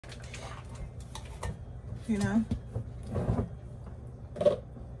you know.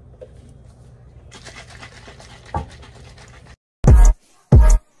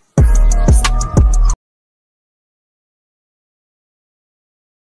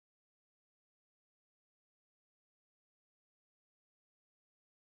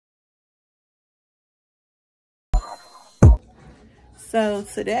 So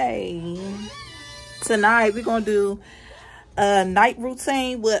tonight we're gonna do a night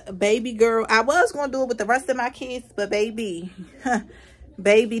routine with baby girl. I was gonna do it with the rest of my kids, but baby,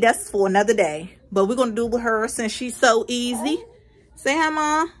 baby, that's for another day. But we're gonna do it with her since she's so easy. Say hi,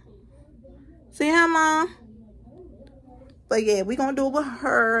 Mom. Say hi, Mom. But yeah, we're gonna do it with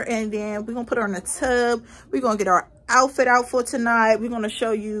her, and then we're gonna put her in a tub. We're gonna get our outfit out for tonight. We're gonna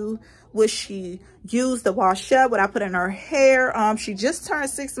show you what she used to wash up, what I put in her hair. She just turned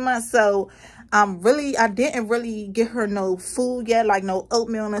 6 months, so I didn't really get her no food yet, like no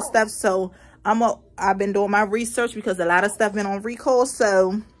oatmeal and stuff. So I've been doing my research because a lot of stuff been on recall.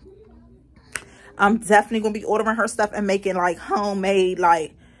 So I'm definitely gonna be ordering her stuff and making like homemade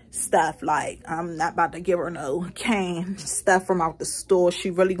like stuff. Like I'm not about to give her no canned stuff from out the store. She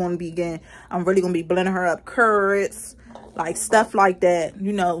really gonna be getting, I'm really gonna be blending her up carrots, like stuff like that,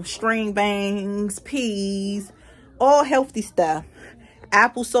 you know, string beans, peas, all healthy stuff.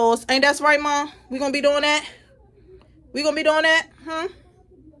 Applesauce. Ain't that's right, Mom? We gonna be doing that? We gonna be doing that?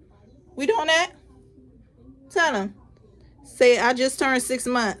 We doing that? Tell them. Say I just turned 6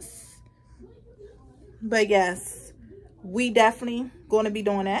 months. But yes, we definitely going to be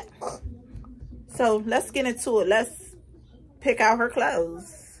doing that. So let's get into it. Let's pick out her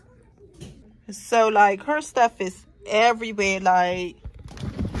clothes. So like her stuff is everywhere. Like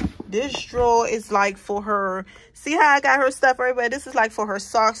this drawer is like for her. See how I got her stuff everywhere? This is like for her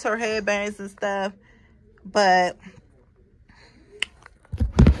socks, her headbands and stuff. But,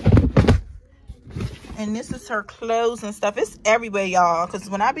 and this is her clothes and stuff. It's everywhere, y'all. Because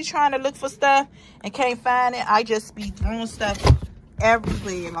when I be trying to look for stuff and can't find it, I just be throwing stuff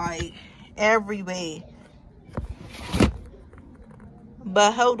everywhere. Like, everywhere.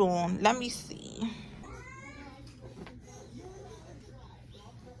 But hold on. Let me see.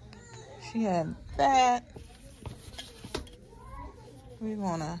 She had that. We're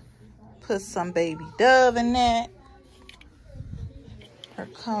going to put some baby Dove in that. Her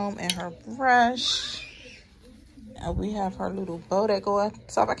comb and her brush. And we have her little bow that go up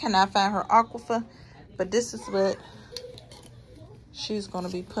top. I cannot find her aquifer, but this is what she's going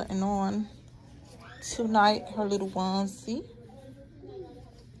to be putting on tonight. Her little onesie.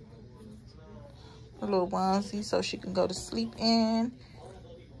 Her little onesie so she can go to sleep in.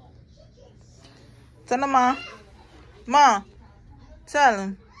 Tell them, Mom. Mom, tell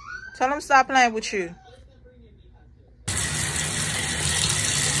him. Tell him stop playing with you.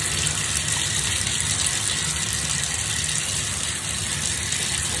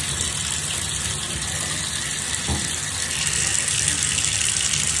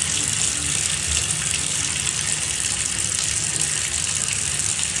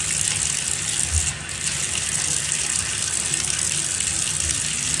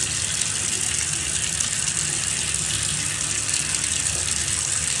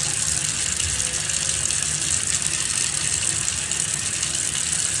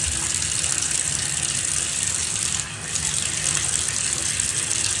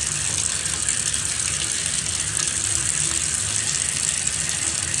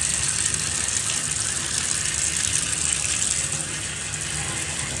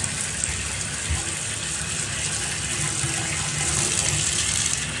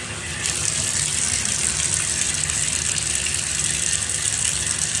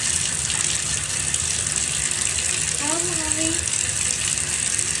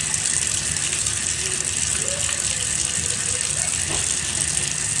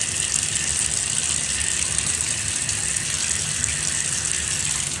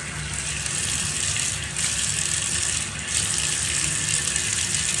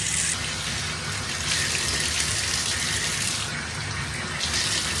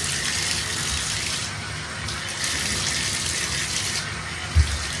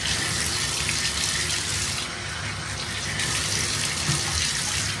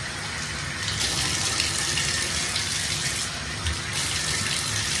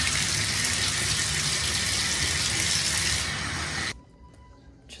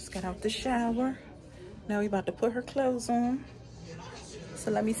 Got out the shower. Now we about to put her clothes on. So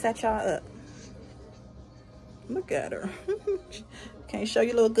let me set y'all up. Look at her. Can't show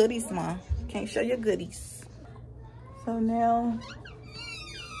your little goodies, Mom. Can't show your goodies. So now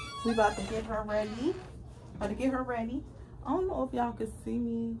we about to get her ready. About to get her ready. I don't know if y'all can see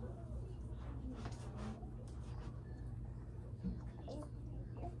me.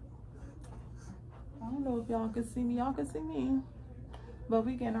 don't know if y'all can see me. Y'all can see me. But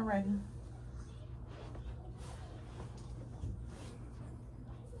we getting ready.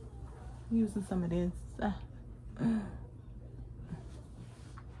 Using some of this.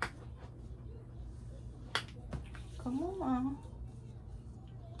 Come on, Mom.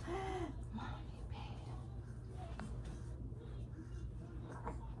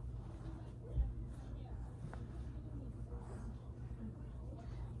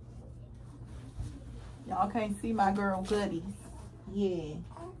 Y'all can't see my girl goodies. Yeah.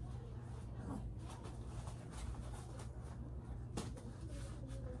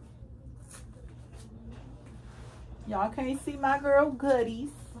 Y'all can't see my girl goodies.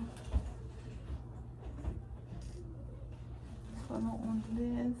 Put on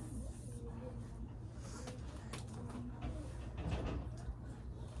this.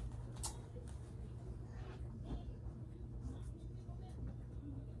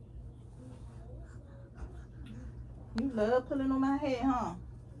 You love pulling on my head, huh?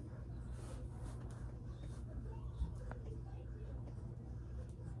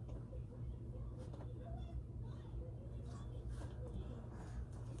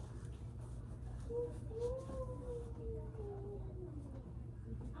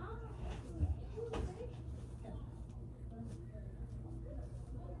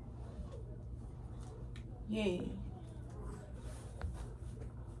 Yeah.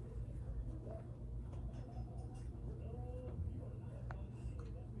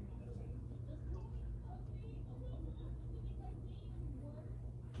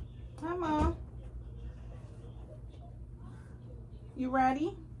 Come on. You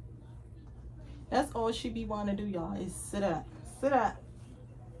ready? That's all she be wanting to do, y'all, is sit up. Sit up.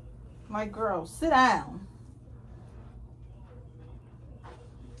 My girl, sit down.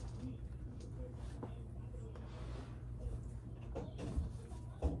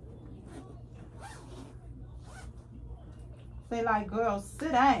 Say like, girl,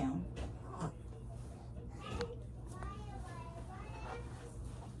 sit down.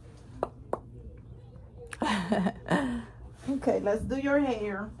 Okay, let's do your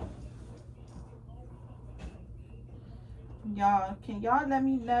hair. Y'all, can y'all let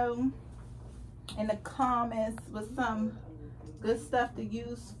me know in the comments with some good stuff to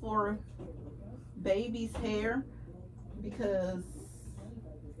use for baby's hair, because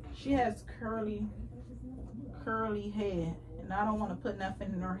she has curly hair and I don't want to put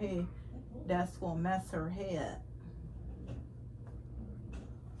nothing in her hair that's gonna mess her hair up.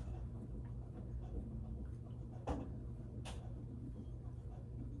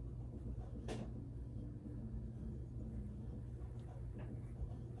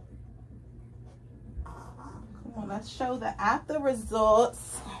 Come on, let's show the after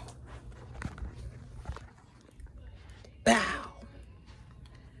results. Bow.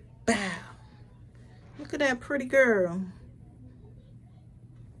 Bow. Look at that pretty girl.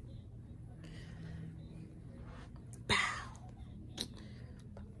 Bow.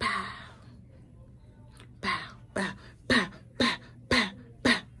 Bow. Bow. Bow. Bow. Bow. Bow.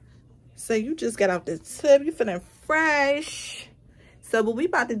 Bow. So you just got out the tub. You feeling fresh. So what we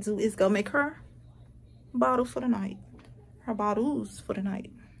about to do is go make her bottle for the night. Her bottles for the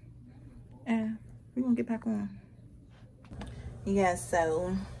night. And we're gonna get back on. Yeah,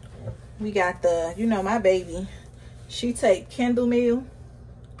 so we got the, you know, my baby, she take Kindle Meal.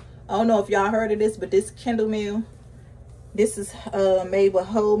 I don't know if y'all heard of this, but this Kindle Meal, this is made with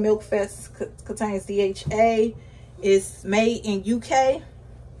whole milk fats, contains DHA. It's made in UK.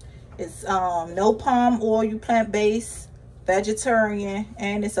 It's no palm oil, plant-based, vegetarian,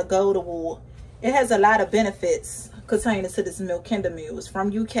 and it's a gold award. It has a lot of benefits containing to this milk, Kindle Meal. It's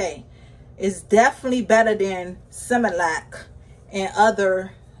from UK. It's definitely better than Similac and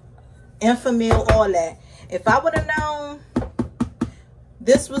other Enfamil, all that. If I would have known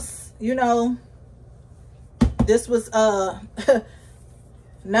this was, you know, this was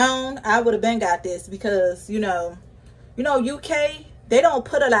known, I would have been got this, because you know UK, they don't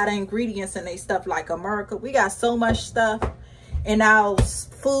put a lot of ingredients in their stuff like America. We got so much stuff in our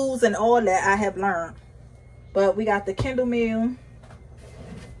foods and all that, I have learned. But we got the Kindle Meal,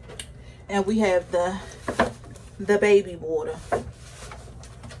 and we have the baby water.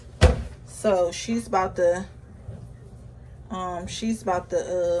 So she's about to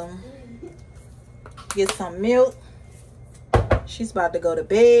get some milk. She's about to go to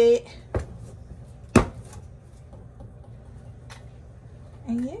bed.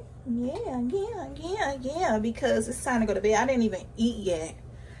 And yeah, because it's time to go to bed. I didn't even eat yet.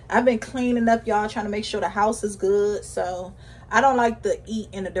 I've been cleaning up, y'all, trying to make sure the house is good. So I don't like to eat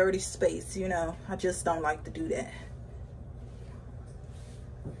in a dirty space, you know. I just don't like to do that.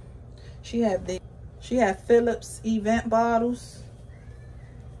 She have the She had Phillips event bottles.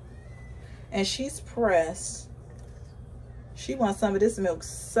 And she's pressed. She wants some of this milk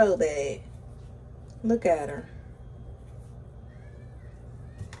so bad. Look at her.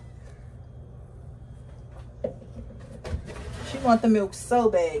 She wants the milk so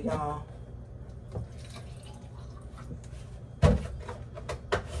bad, y'all.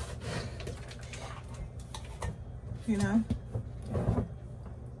 You know?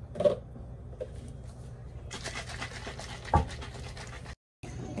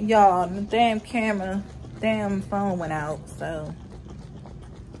 Y'all, the damn camera, damn phone went out, so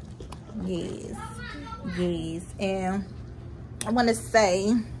yes. And I want to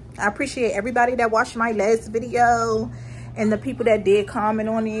say I appreciate everybody that watched my last video and the people that did comment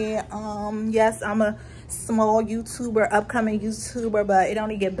on it. Yes, I'm a small YouTuber, upcoming YouTuber, but it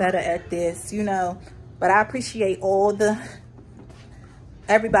only get better at this, you know. But I appreciate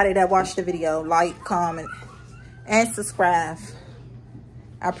everybody that watched the video, like, comment, and subscribe.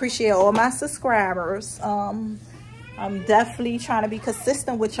 I appreciate all my subscribers. I'm definitely trying to be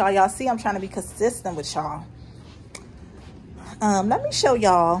consistent with y'all. Y'all see I'm trying to be consistent with y'all. Let me show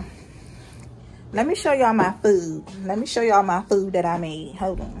y'all my food. Let me show y'all my food that I made.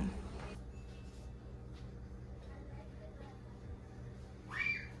 Hold on.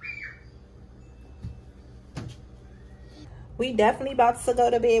 We definitely about to go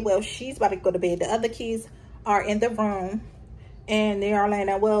to bed. Well, she's about to go to bed. The other kids are in the room. And they are laying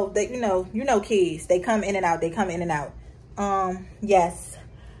down. Well, they, you know kids. They come in and out. Yes.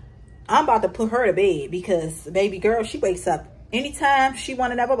 I'm about to put her to bed because baby girl, she wakes up anytime she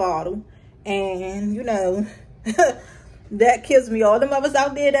want another bottle. And, you know, that kills me. All the mothers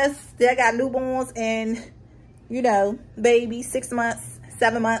out there that got newborns and, you know, baby, 6 months,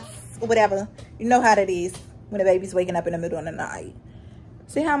 7 months, or whatever. You know how that is when the baby's waking up in the middle of the night.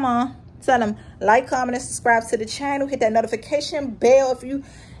 See how, Mom? Tell them, like, comment, and subscribe to the channel. Hit that notification bell if you...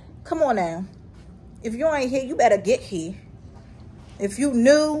 Come on now. If you ain't here, you better get here. If you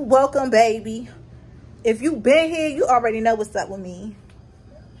new, welcome, baby. If you been here, you already know what's up with me.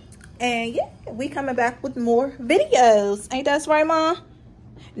 And, yeah, we coming back with more videos. Ain't that right, Mom?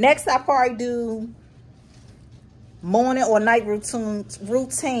 Next, I probably do morning or night routine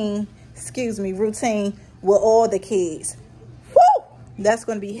with all the kids. Woo! That's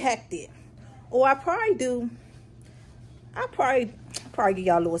going to be hectic. Or I probably give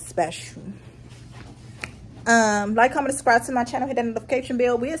y'all a little special. Like, comment, subscribe to my channel. Hit that notification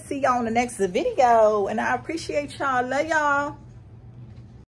bell. We'll see y'all on the next video. And I appreciate y'all. Love y'all.